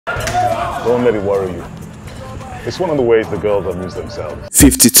Don't let it worry you. It's one of the ways the girls amuse themselves.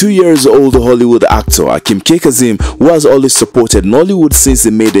 52 years old Hollywood actor Hakeem Kazim, who has always supported Nollywood since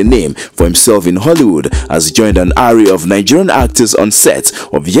he made a name for himself in Hollywood, has joined an array of Nigerian actors on set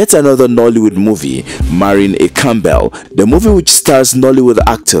of yet another Nollywood movie, Marrying a Campbell. The movie, which stars Nollywood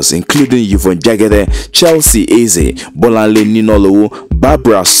actors including Yvonne Jagede, Chelsea Eze, Bolanle Ninolowo,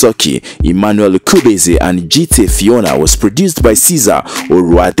 Barbara Soki, Emmanuel Kubeze, and GT Fiona, was produced by Caesar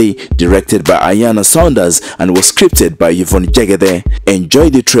Oruade, directed by Ayana Saunders, and was scripted by Yvonne Jagede. Enjoy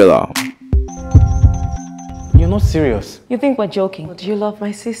the trailer. You're not serious. You think we're joking? Do you love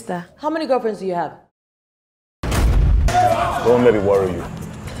my sister? How many girlfriends do you have? Don't let it worry you.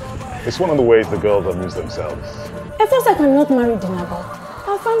 It's one of the ways the girls amuse themselves. At first I cannot marry Dinabo.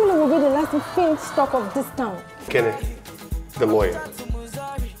 Our family will be the last faint stock of this town. Kenneth, the lawyer,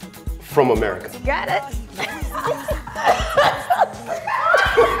 from America. Got it.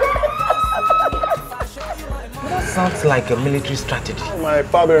 That sounds like a military strategy. My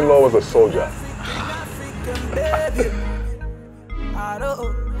father-in-law was a soldier.